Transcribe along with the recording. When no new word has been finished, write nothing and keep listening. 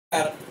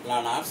Dear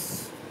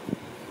learners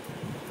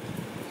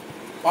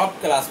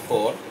of class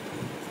 4,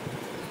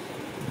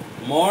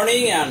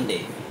 morning and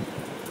day,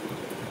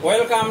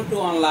 welcome to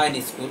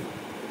online school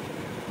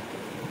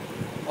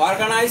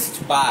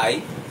organized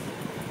by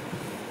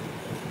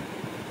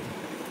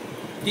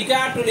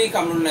Tikatuli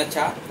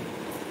Kamrunacha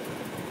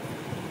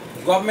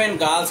Government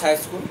Girls High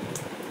School,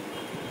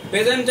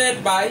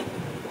 presented by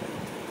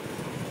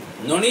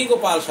Nani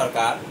Gopal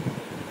Sarker,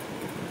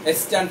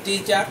 assistant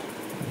teacher.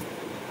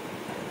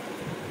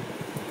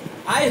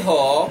 I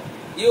hope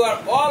you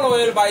are all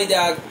well by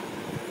the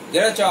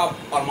grace of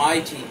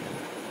Almighty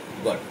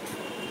God.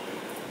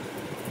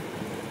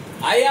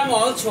 I am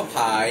also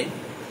fine.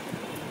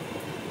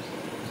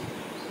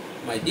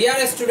 My dear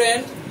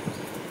student,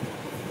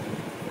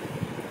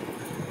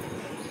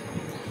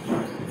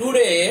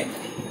 today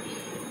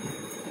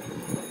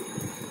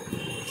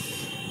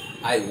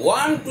I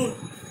want to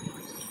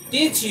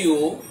teach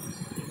you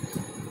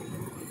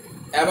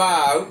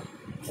about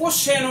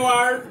question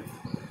word,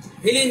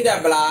 fill in the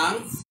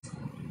blanks,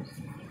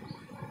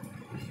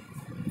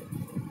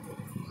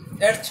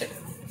 etc.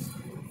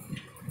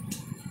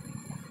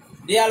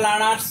 Dear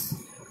learners,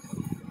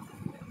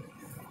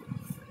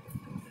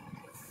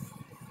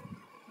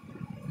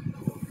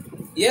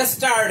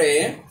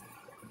 yesterday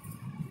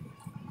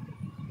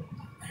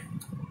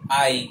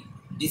I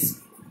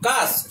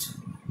discussed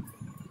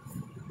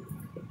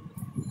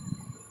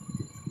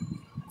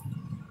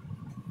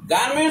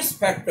garments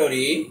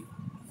factory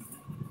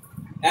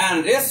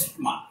and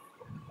Resma,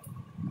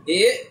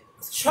 a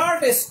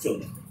short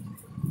story.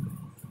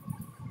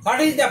 What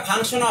is the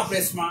function of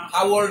Resma?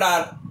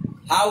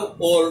 How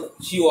old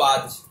she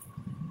was?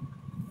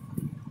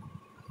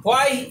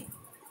 Why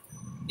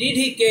did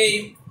he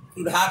came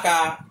to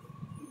Dhaka?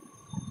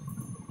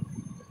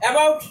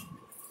 About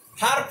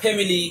her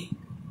family,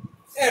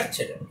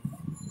 etc.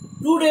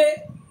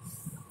 Today,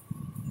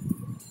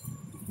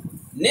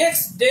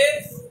 next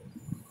day's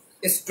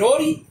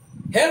story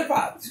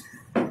helps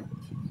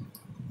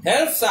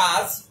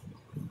us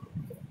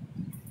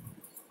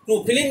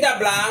to fill in the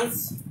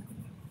blanks.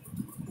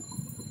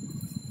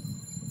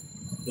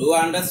 Do you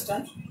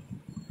understand?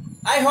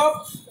 I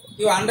hope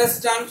you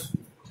understand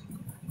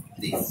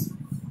this.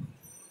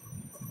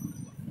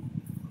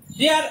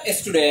 Dear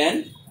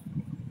student,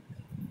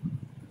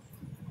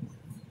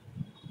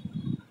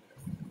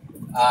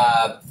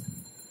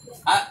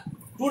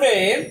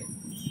 today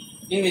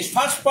in this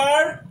first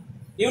part,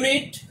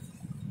 unit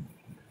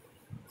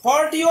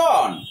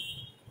 41,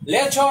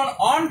 lesson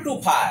 1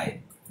 to 5.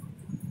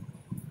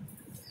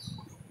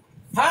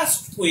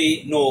 First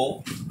we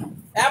know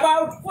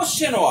about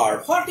question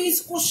word. What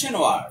is question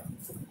word?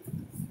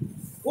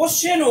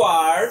 Question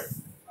words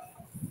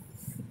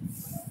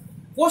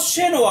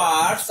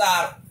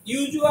are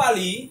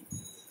usually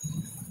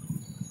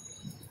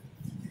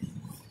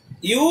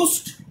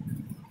used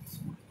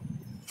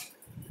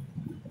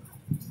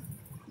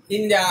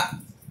in the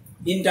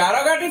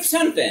interrogative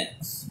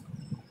sentence.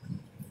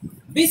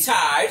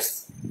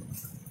 Besides,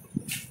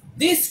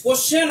 these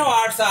question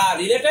words are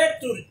related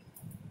to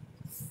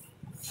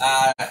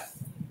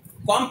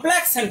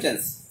complex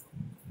sentence.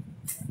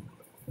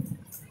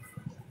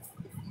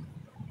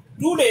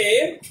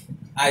 Today,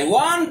 I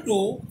want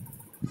to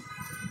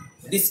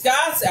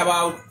discuss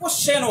about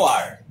question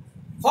word.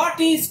 What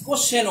is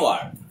question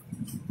word?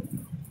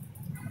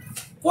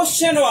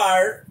 Question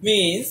word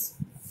means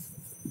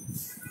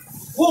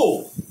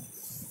who.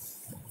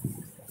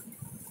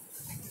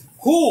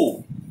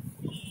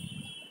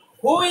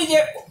 Who is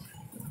a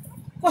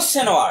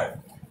question word?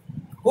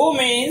 Who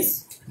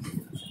means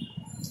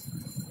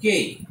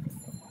K.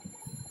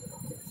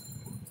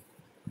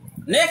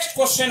 Next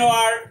question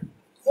word,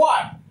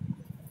 what?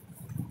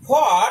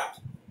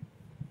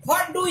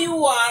 What do you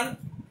want?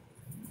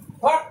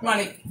 What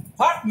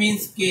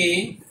means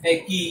K, a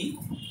key.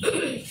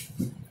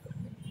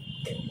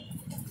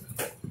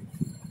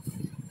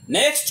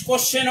 Next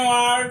question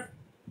word,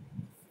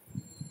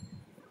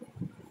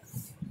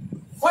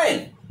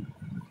 when?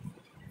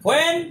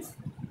 When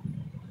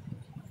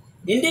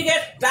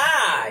indicate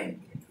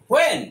time.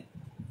 When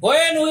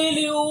will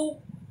you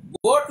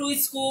go to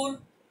school?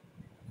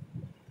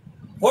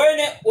 When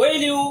will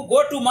you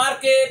go to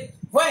market?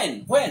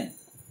 When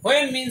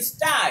means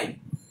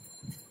time.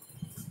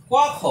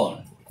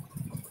 Kখন.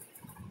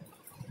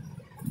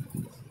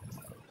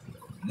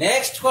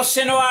 Next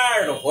question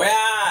word,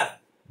 where?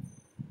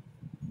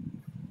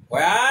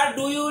 Where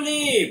do you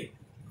live?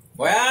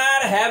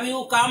 Where have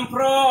you come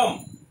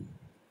from?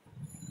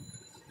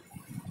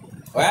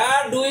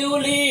 Where do you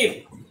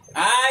live?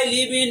 I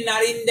live in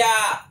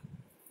Narinda.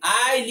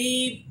 I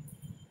live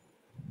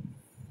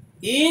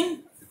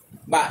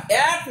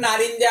at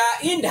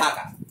Narinda in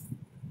Dhaka.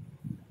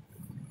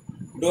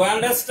 Do you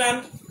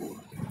understand?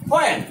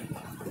 When?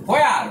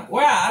 Where?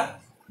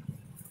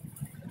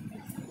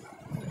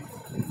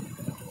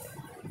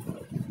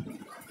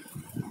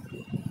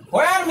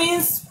 Where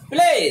means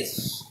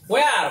place.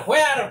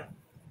 Where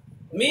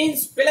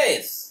means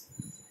place.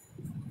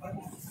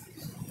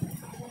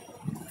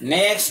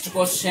 Next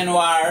question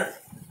word,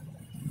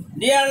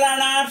 Dear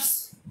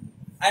learners,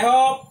 I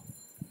hope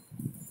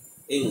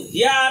you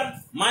hear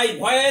my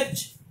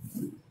voice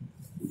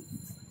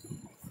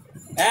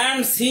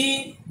and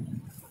see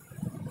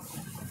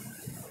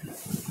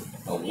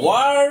a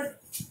word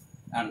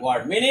and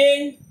word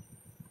meaning.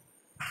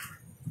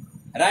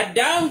 Write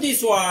down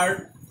this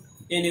word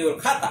in your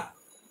khata.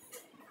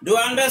 Do you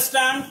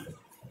understand?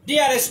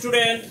 Dear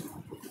student,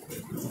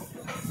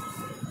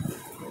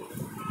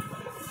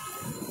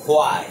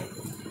 why?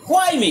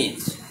 Why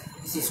means,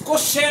 this is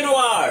question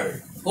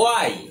word.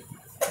 Why?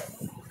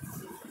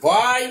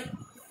 Why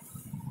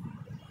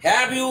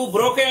have you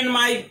broken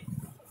my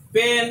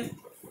pen?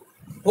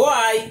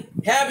 Why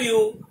have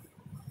you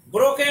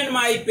broken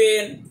my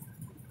pen?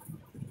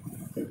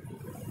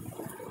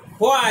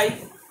 Why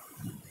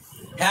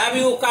have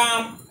you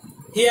come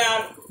here?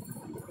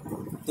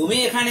 তুমি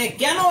এখানে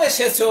কেন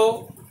এসেছো?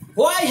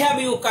 Why have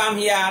you come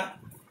here?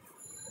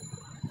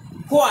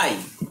 Why?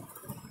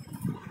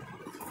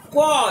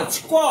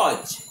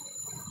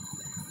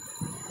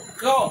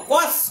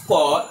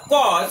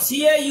 Cause,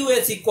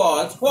 C-A-U-S-E,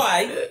 cause, why?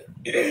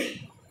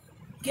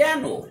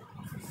 কেন?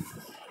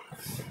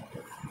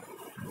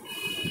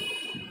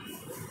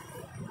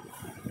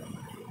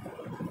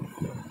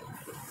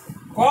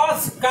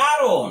 Cause,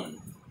 কারণ,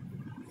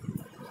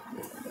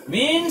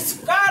 means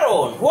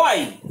কারণ, why?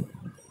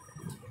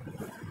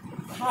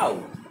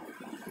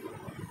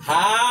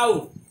 How?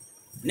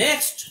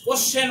 Next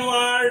question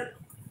word,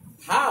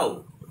 how?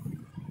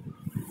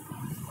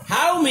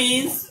 How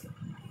means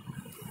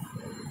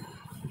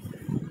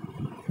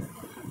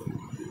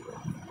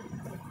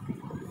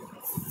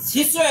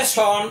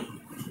situation.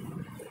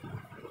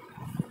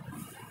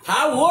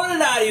 How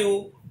old are you?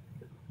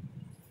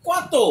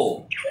 কত?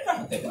 এটা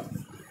হতে পারে।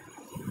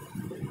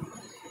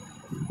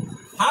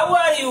 How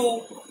are you?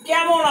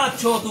 কেমন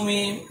আছো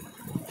তুমি?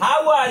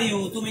 How are you?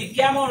 তুমি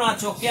কেমন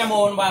আছো?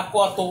 কেমন বা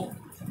কত?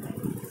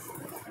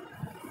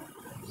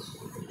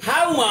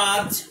 How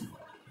much?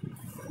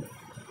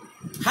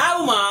 How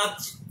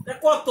much? এটা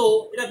কত?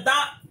 এটা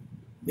দাম,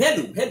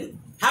 ভ্যালু।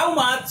 How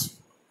much?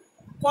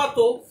 কত?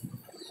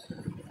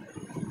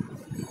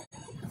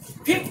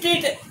 50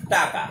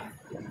 টাকা।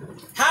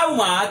 How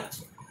much?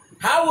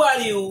 How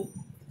are you?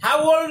 How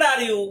old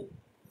are you?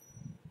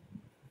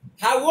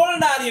 How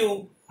old are you?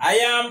 I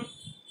am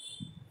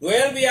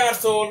 12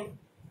 years old.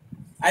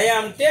 I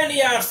am 10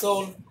 years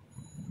old.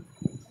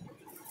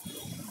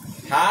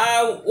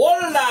 How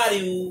old are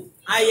you?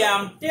 I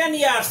am 10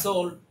 years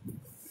old.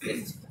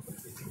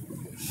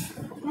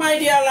 My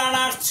dear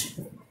learners,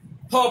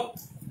 hope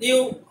you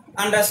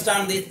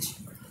understand it.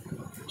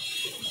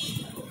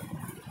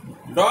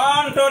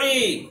 Don't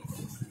worry.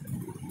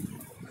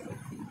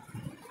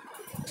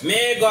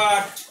 May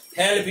God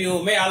help you.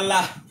 May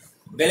Allah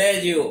bless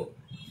you.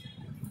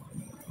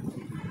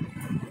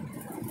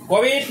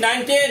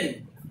 COVID-19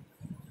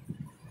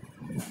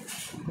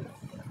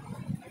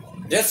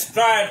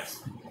 destroyed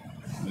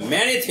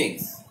many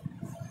things,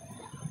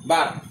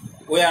 but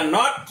we are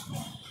not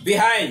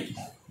behind.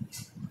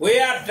 We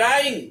are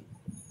trying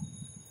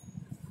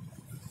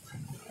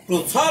to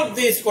solve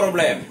this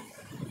problem.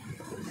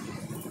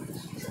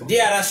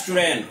 Dear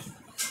student,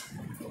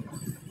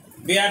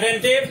 be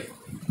attentive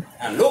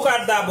and look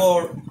at the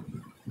board.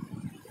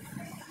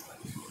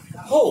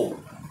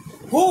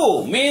 Who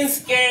means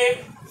K.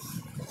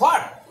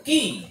 What?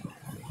 Key.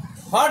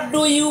 What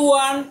do you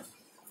want?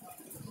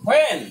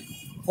 When?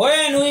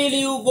 When will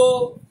you go?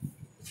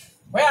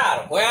 Where?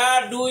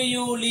 Where do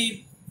you live?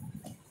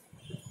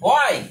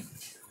 Why?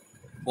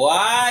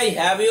 Why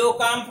have you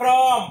come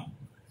from?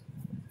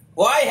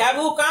 Why have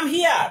you come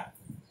here?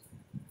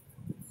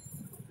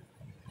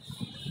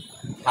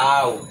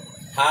 How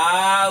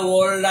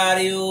old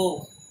are you?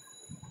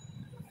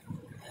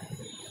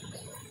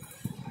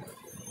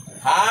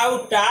 How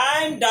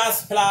time does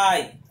fly?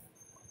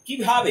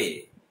 কিভাবে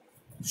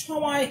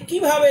সময়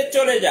কিভাবে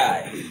চলে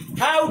যায়?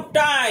 How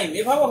time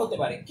এভাবে হতে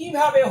পারে,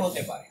 কিভাবে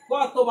হতে পারে,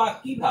 কত বা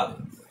কিভাবে।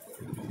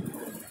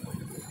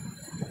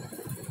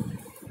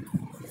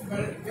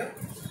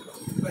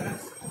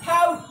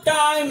 How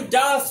time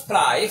does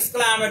fly,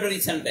 exclamatory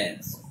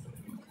sentence.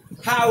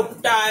 How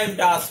time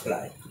does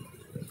fly.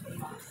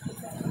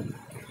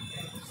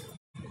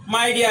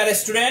 My dear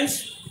students,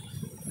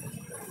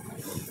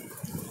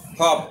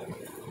 hope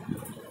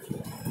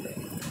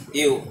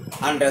you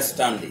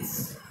understand this.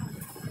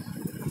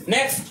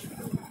 Next,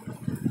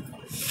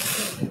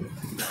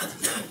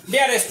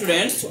 dear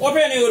students,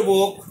 open your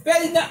book,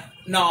 page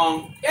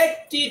number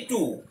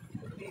 82.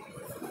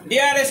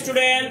 Dear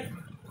student,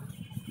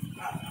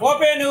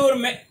 open your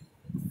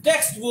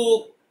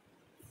textbook,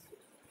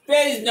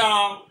 page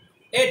number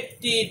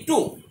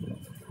 82.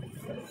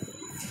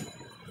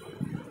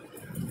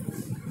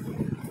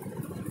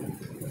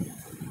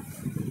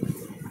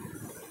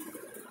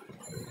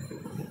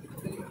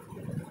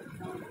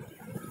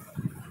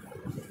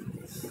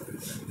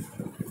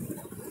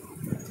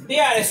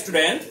 Dear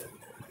student,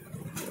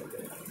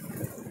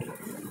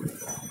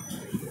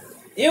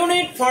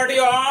 Unit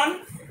 41,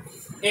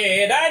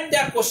 write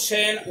the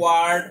question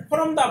word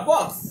from the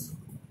box.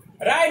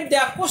 Write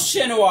the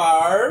question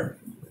word.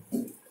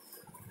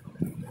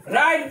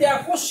 Write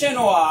the question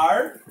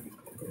word.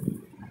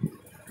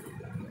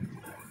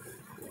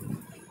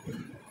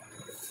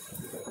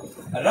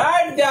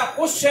 Write the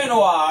question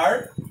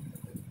word.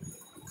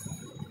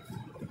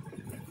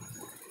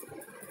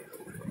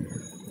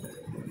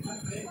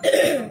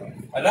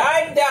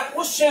 Write the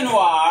question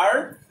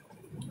word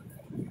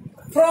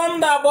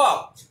from the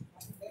box.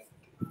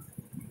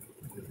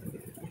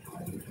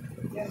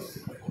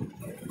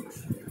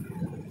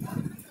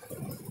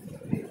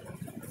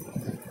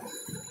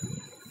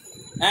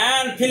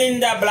 And fill in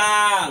the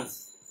blanks.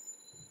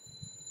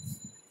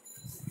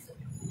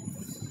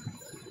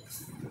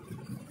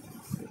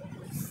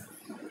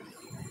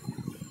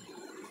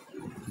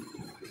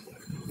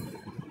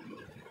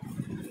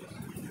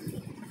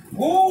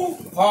 Who,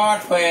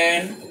 what,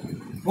 when?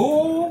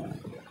 Who,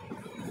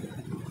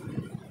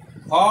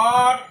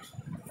 what,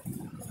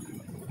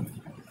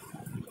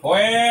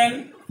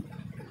 when,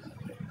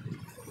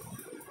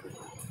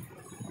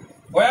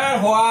 where,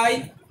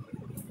 why,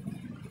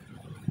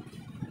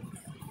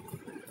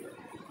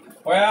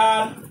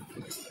 where,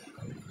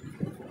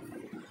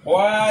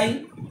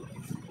 why,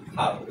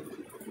 how.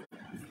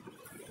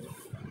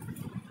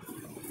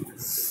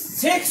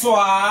 6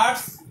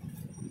 words.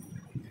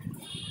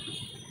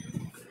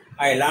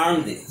 I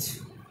learned this.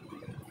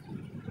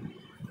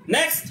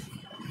 Next,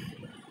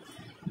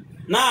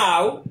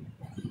 now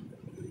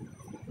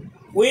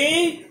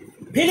we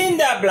fill in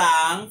the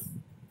blanks.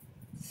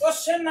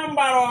 Question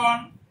number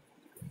 1.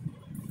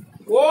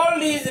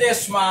 Old is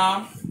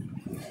Reshma.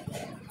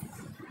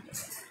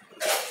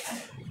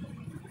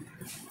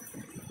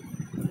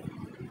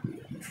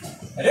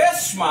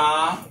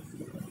 Reshma.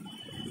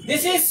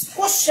 This is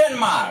question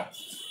mark.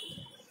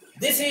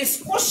 This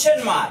is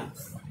question mark.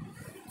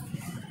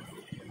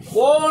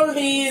 Old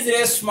is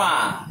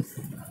Reshma.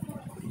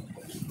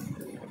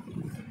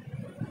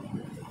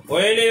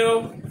 Will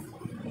you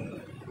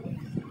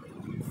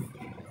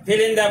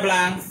fill in the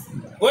blanks?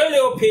 Will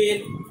you fill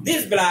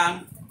this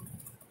blank?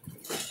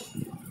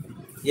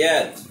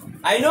 Yes,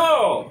 I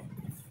know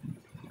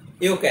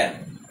you can.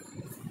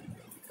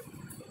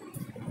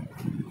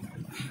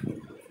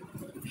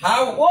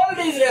 How old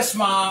is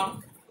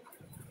Reshma?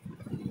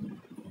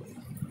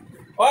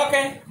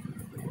 Okay,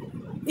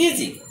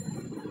 easy.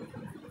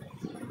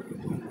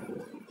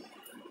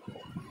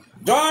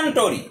 Don't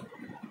worry.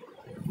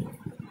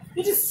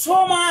 It is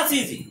so much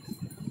easy.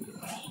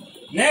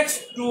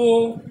 Next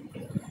to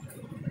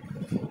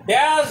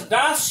dash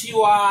does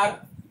you are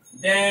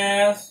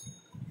dash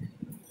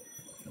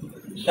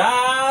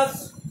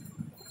does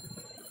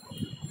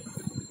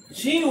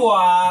she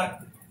work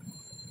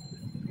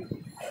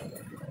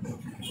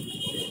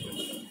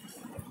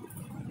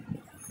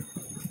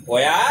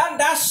where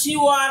does she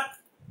work?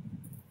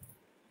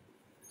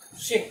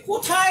 সে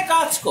কোথায়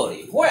কাজ করে?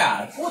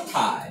 Where?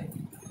 কোথায়?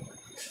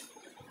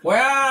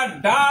 Where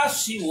does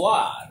she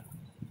work?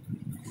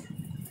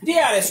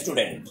 Dear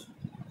student,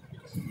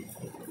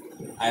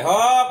 I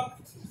hope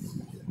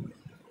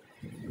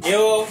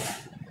you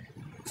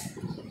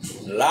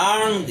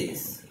learn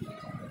this,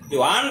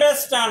 you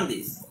understand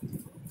this.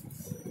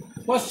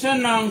 Question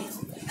number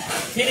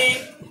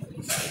 3.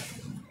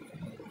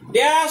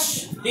 Dash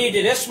did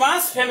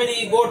Reshma's family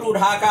go to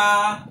Dhaka?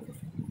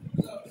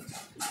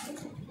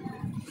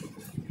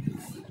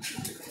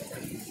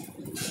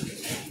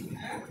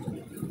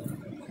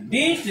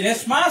 Did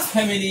Reshma's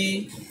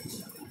family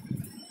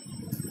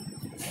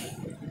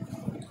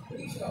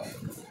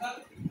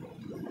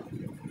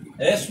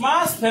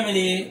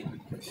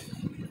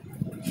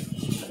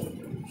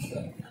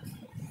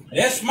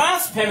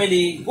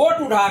go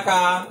to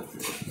Dhaka?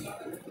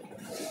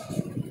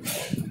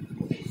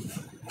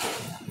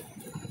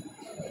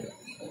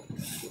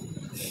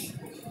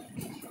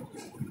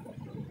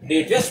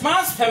 Did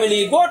Reshma's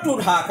family go to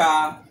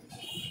Dhaka?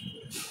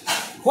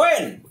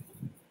 When?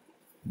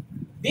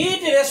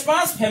 Did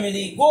Reshma's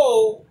family go?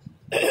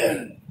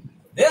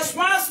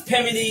 Reshma's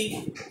family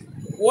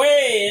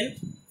went.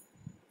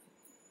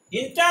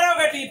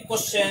 Interrogative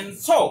question.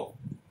 So,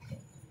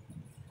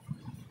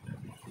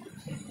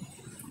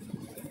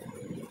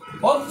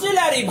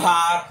 auxiliary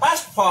verb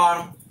past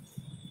form.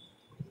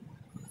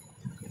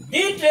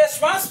 Did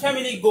Reshma's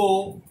family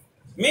go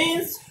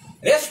means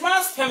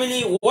Reshma's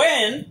family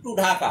went to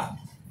Dhaka.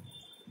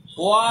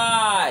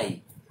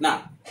 Why? Now,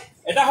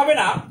 এটা হবে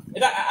না,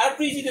 এটা আর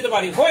একটু easy দিতে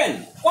পারি। when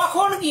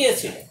কখন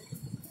গিয়েছিল?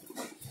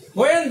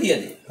 when দিয়ে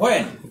দিই।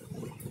 when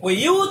we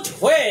use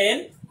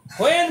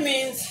when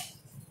means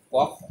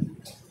কখন।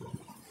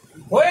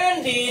 when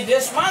did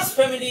Reshma's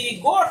family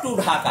go to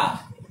Dhaka?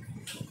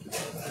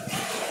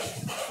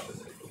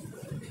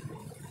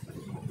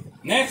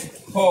 Next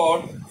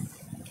thought.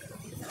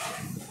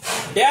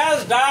 Does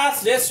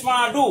Reshma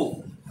do?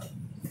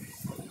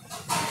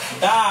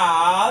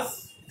 Does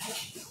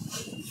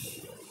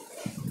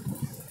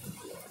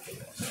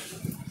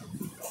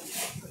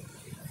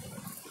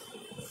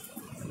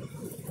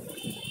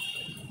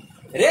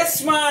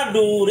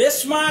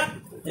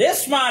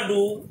Reshma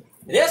do?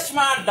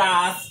 Reshma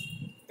does.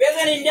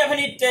 Present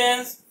indefinite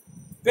tense.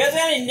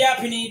 present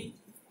indefinite.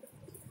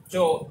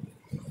 So,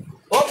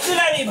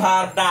 auxiliary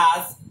verb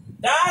does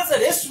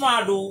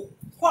Reshma do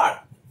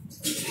what?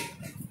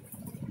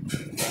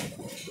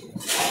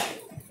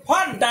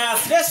 What does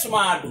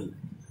Reshma do?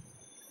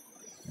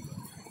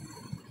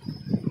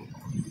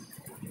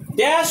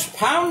 Dash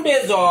found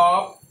a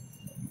job.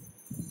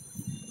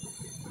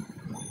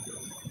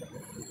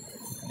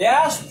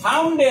 Dash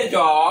found a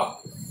job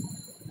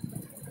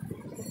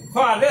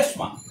for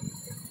Reshma.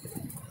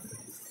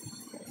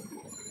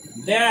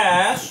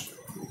 Dash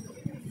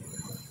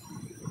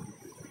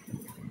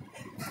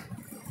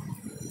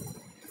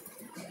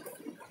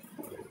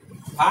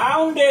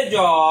found a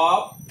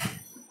job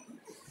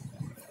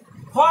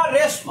for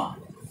Reshma.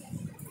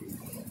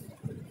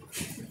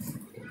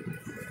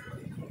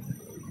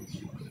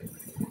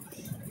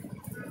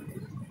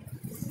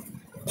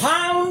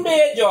 Found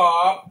a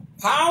job.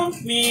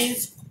 Found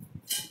means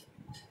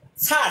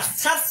search.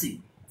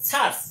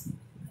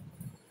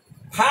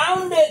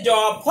 Found a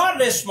job for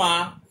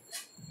Reshma.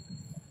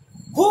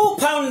 Who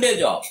found a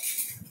job?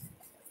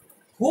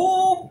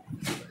 Who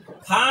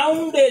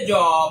found a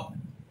job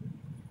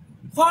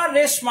for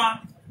Reshma?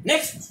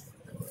 Next.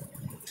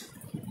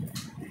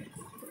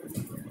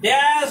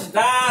 Dash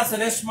does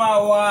Reshma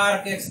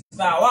work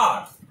extra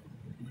hours?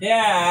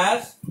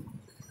 Dash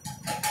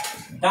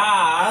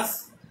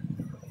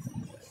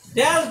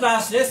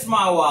does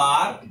Reshma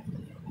work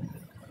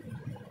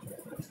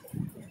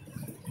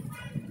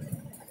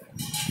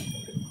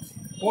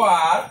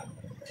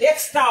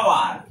extra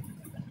hour?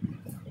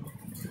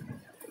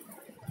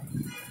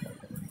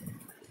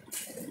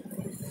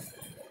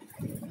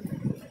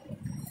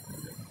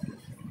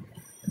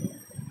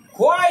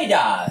 Why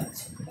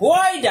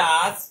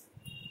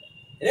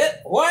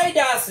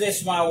does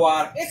Reshma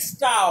work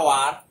extra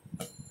hour?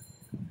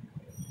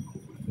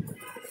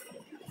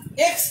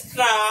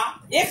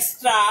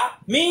 Extra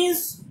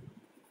means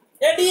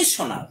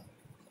additional.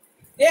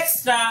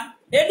 Extra,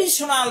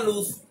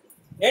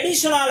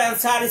 additional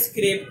answer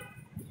script.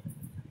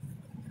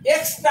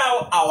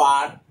 Extra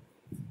hour.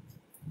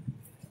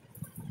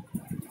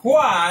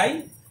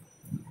 Why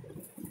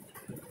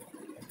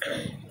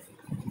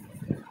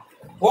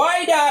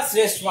does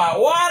Reshma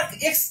work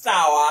extra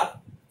hour?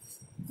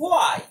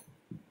 Why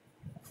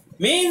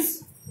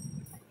means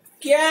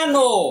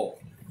cano,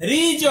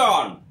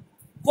 reason,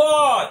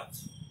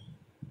 cause,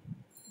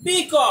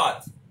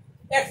 because,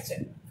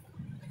 etc.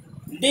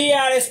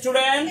 Dear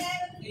student,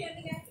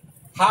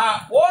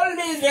 how old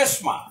is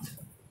Reshma?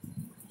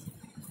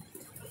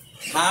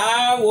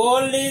 How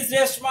old is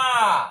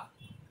Reshma?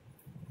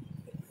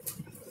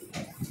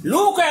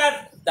 Look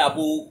at the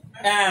book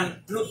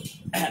and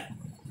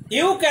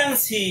you can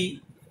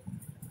see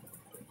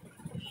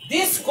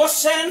these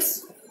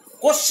questions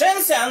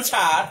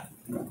answer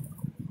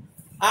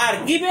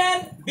are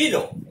given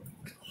below.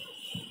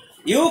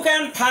 You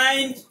can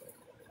find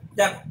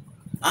the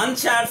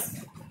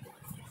answers.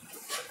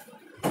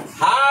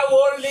 How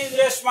old is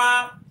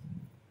Reshma?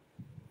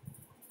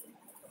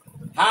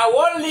 How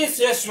old is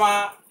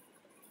Reshma?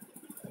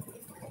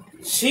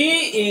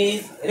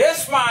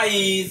 Reshma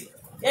is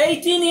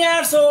 18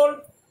 years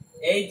old.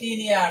 18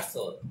 years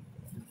old.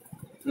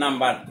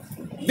 Number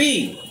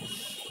B.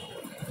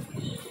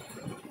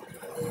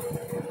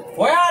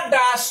 Where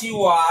does she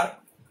work?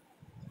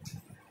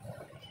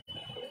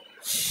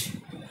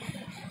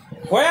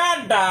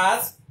 Where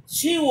does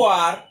she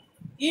work?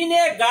 In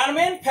a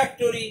garment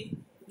factory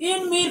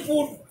in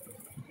Mirpur.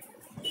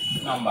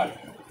 Number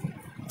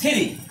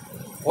 3.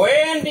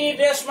 When did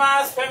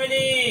Reshma's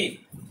family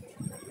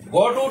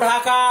go to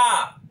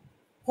Dhaka?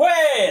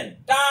 When?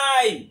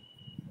 Time.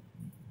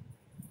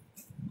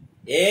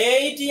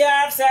 8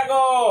 years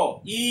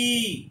ago.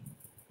 8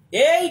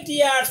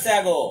 years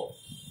ago.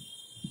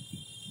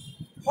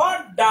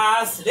 What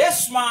does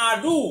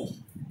Reshma do?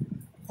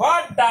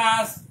 What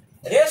does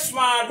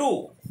Reshma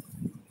do?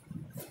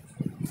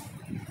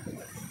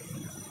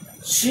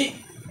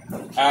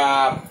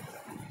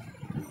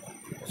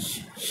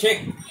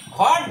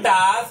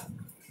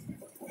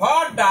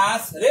 What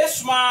does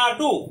Reshma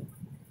do?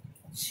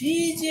 She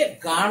is a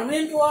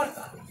garment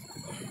worker.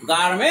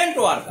 Garment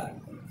worker.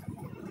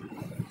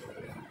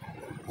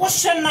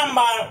 Question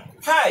number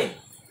 5.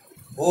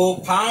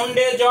 Who found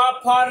a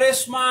job for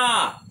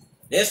Reshma?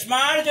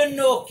 Reshmaর জন্য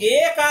কে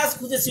কাজ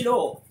খুঁজেছিল?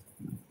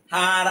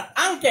 Her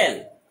uncle.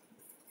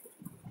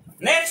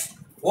 Next,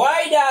 why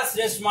does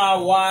Reshma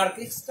work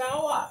extra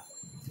hour?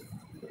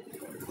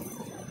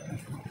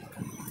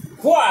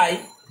 Why?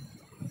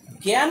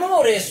 কেন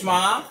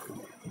রেশমা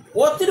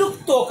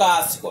অতিরিক্ত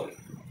কাজ করে?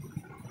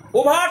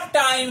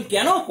 Overtime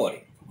কেন করে?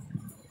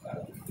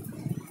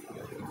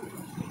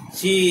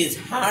 She is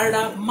hard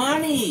of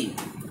money.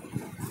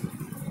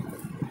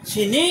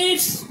 She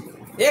needs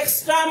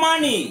extra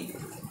money.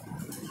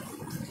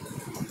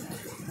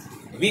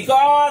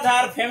 Because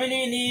her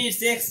family needs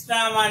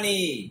extra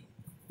money.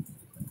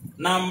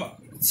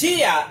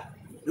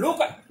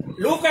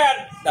 Look at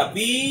the B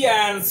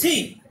and C.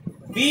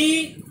 B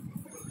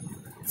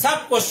sub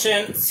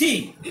question C.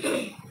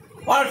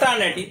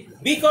 Alternative.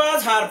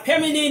 Because her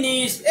family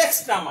needs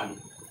extra money.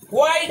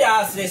 Why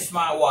does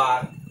Reshma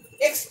work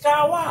extra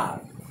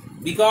work?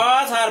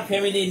 Because her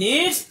family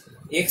needs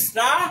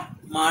extra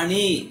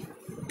money.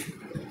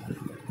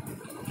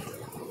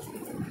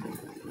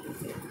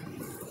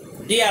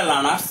 Dear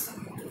learners,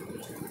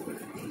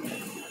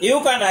 you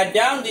can write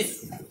down this.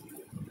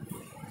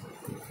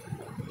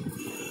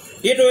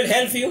 It will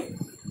help you.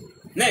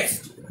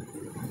 Next,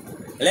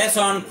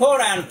 lesson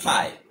 4 and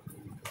 5.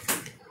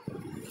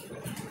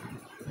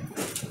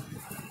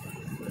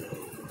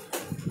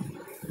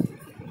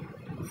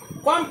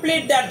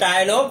 Complete the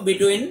dialogue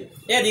between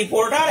a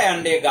reporter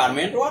and a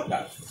garment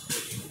worker.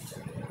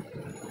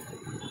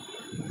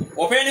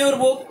 Open your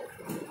book.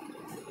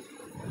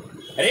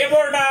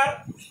 Reporter,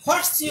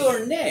 what's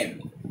your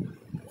name?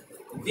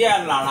 Dear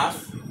learners,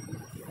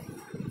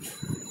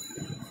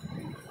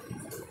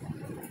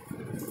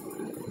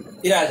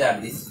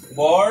 erase this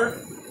board.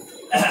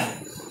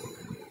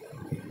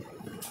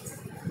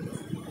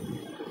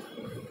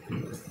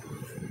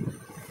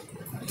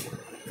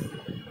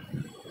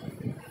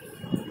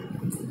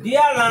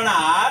 Dear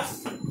learners,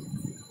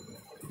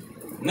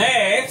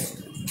 next,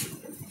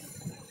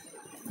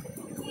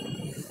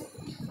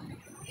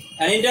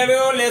 an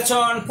interview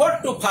lesson 4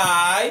 to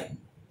 5.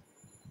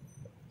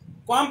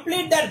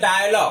 Complete the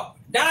dialogue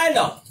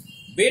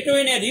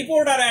between a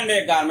reporter and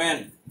a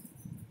garment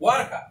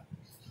worker.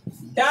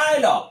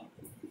 Dialogue.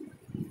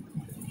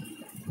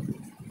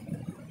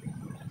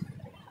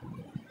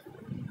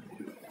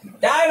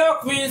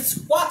 Dialogue means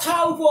কথা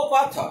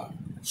উপকথা,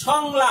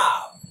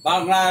 সংলাপ,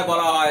 বাংলায়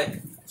বলা হয়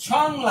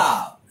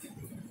সংলাপ।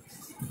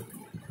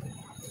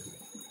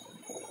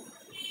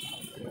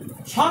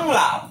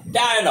 সংলাপ,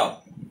 dialogue.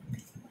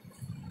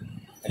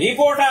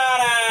 Reporter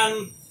and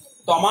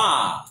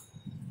Thomas.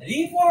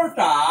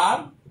 Reporter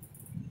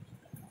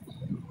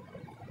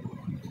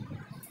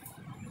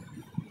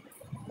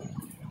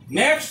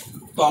next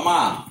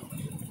Thomas.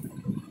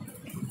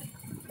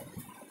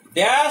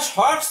 Dash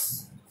horse.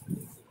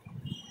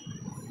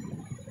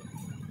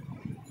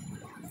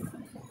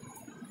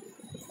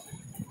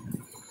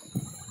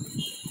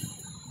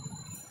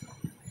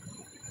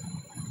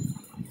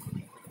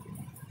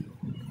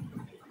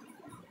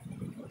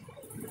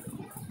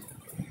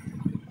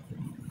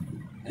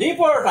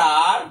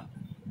 Reporter,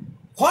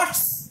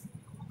 what's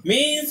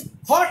means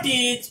what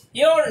is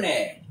your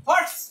name?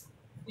 What's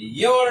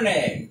your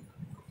name?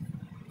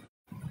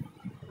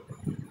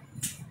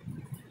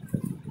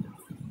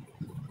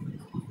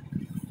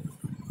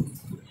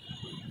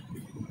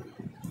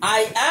 I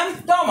am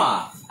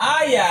Thomas.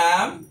 I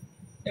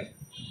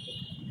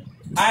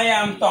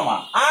am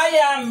Thomas. I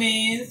am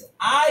means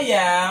I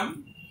am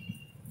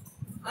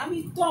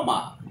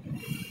Thomas.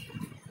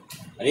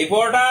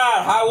 Reporter,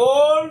 how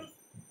old?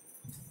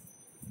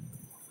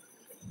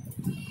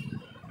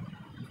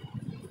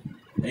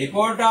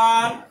 Reporter,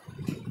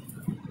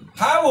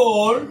 how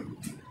old?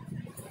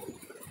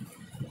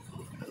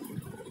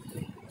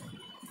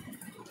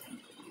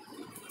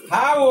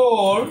 How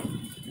old?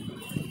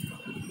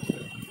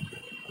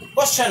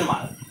 Question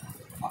mark.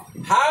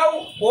 How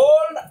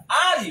old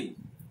are you?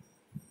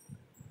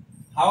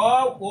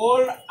 How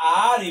old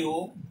are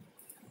you,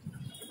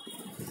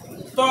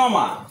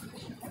 Thomas?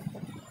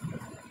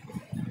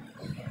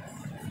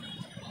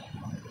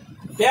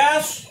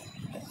 Dash.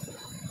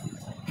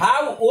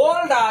 How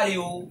old are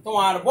you?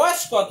 তোমার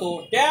বয়স কত?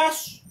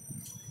 Dash.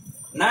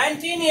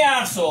 19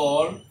 years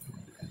old.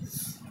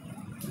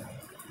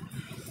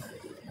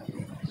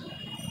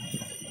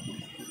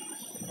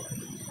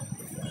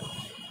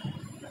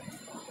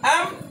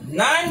 I'm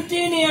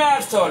 19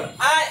 years old.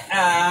 I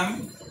am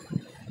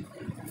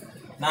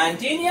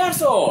 19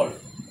 years old.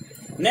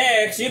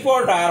 Next,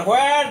 reporter,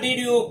 where did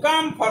you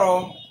come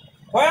from?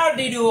 Where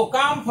did you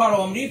come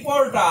from,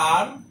 reporter?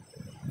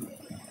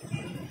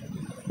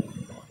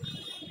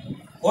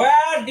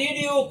 Where did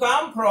you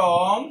come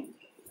from?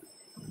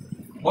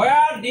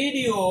 Where did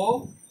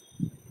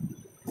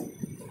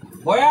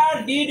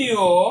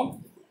you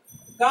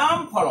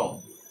come from?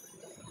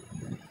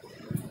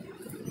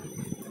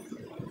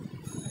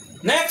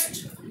 Next,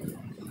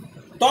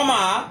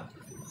 Thomas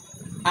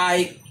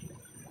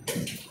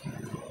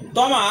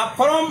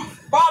from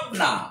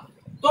Pabna.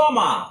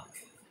 Thomas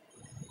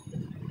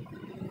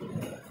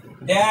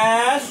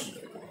dash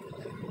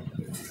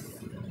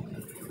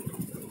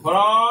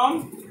from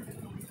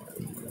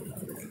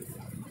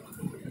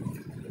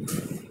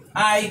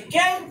I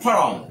came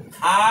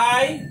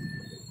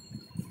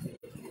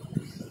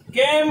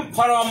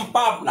from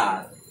Pabna.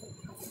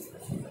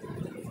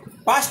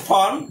 Past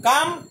form,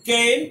 come,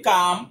 came,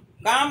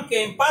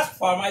 past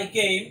form, I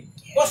came.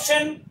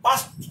 Question,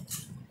 past.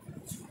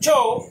 So,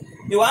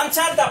 you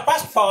answer the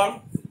past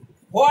form.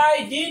 Why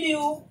did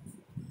you?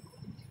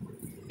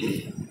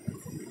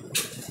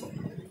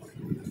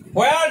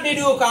 Where did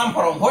you come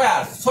from?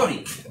 Where? Sorry.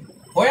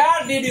 Where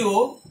did you?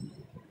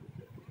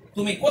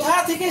 তুমি কোথা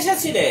থেকে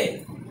এসেছিলে?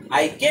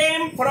 I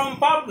came from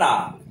Pabna.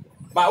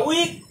 But we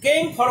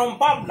came from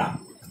Pabna.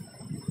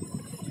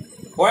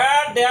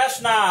 Where dash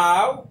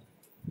now?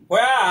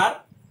 Where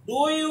do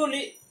you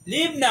live?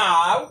 live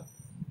now?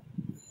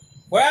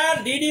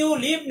 Where did you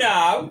live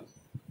now?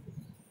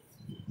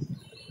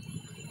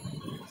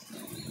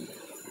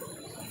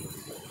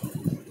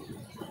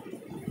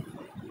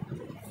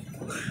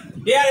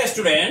 Dear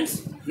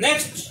students,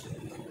 next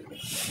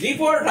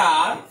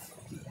reporter.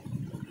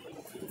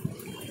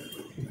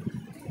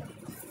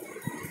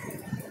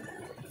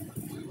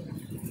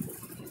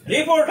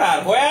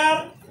 Reporter,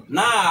 where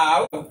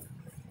now?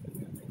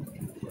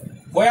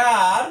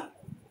 Where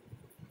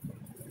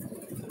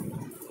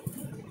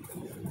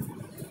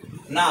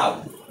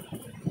now?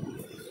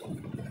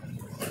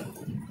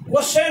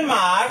 Question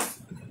mark.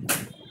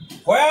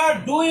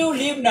 Where do you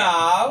live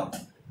now?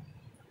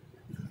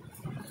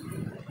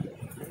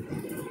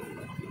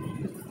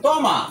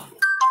 Toma.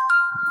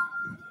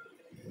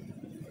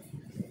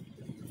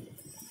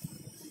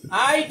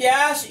 I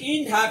dash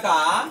in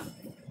Dhaka.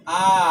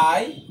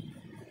 I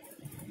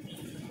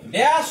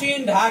dash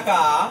in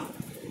Dhaka.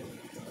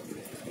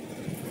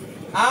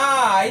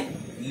 I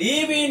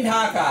live in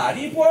Dhaka.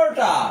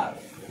 Reporter.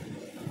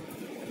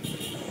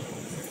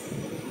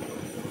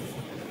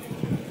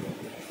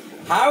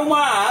 How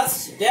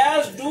much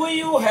dash do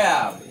you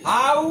have?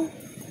 How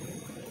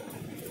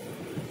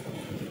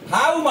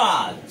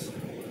much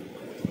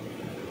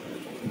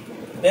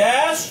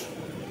dash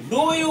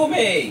do you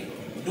make?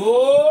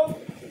 Do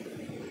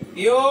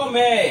you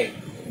make?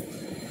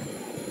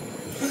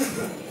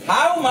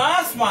 How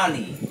much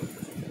money?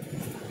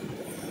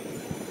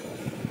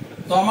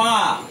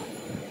 Toma.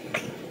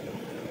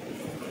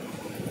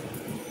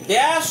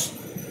 Dash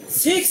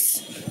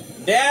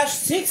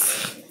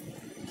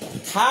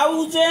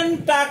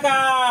 6,000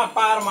 taka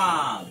per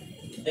month.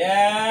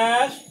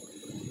 Dash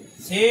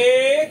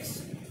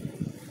 6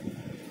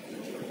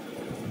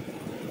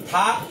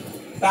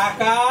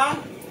 taka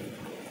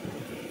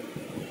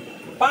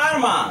per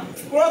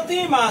month.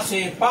 Proti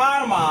mase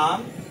per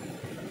month.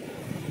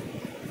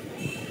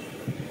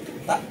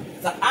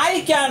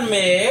 I can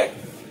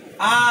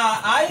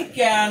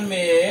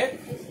make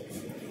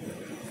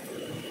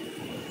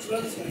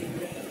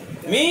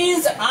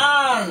means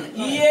earn,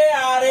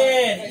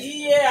 EARN,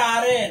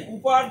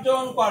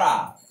 উপার্জন করা.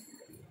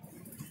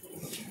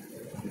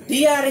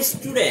 Dear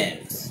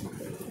students,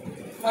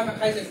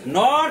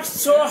 not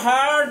so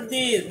hard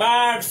this,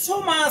 but so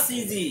much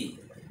easy.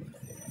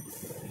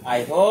 I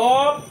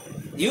hope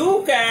you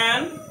can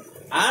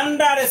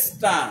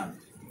understand.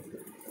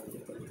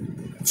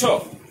 So,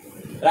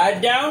 write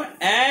down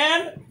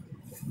and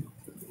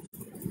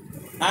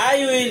I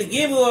will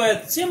give you a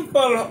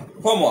simple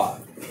homework.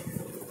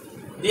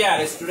 Dear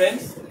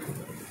students,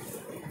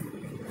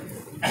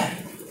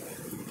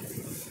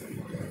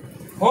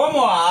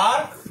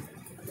 homework.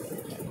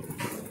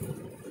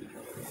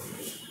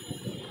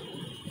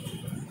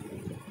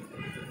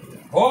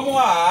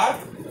 Homework.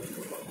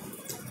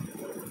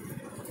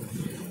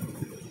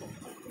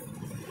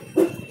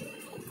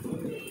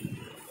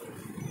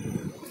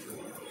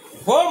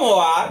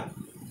 Homework.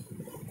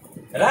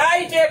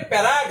 Write a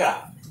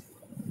paragraph.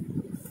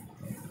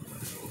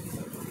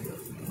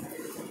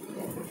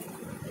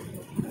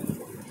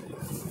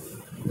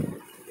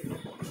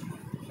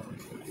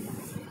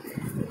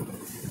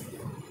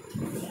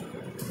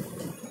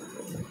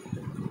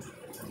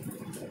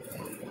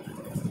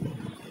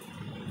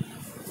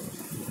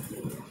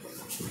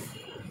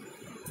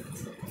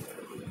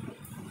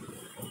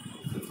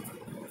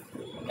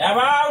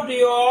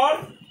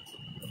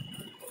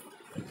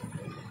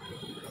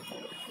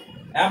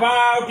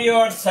 About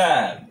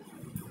yourself.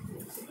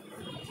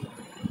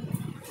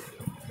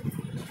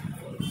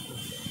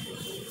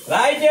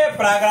 Write a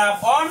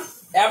paragraph on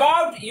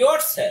about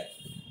yourself.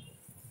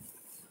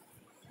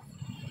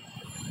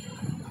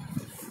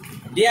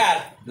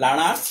 Dear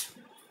learners,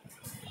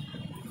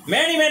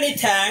 many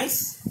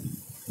thanks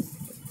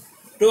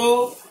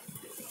to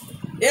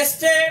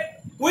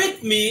stay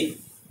with me.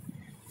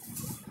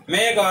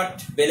 May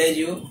God bless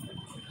you.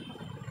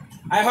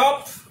 I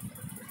hope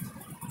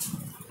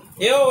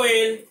you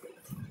will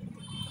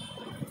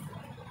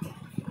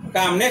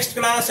come next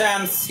class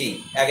and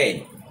see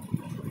again.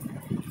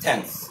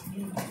 Thanks.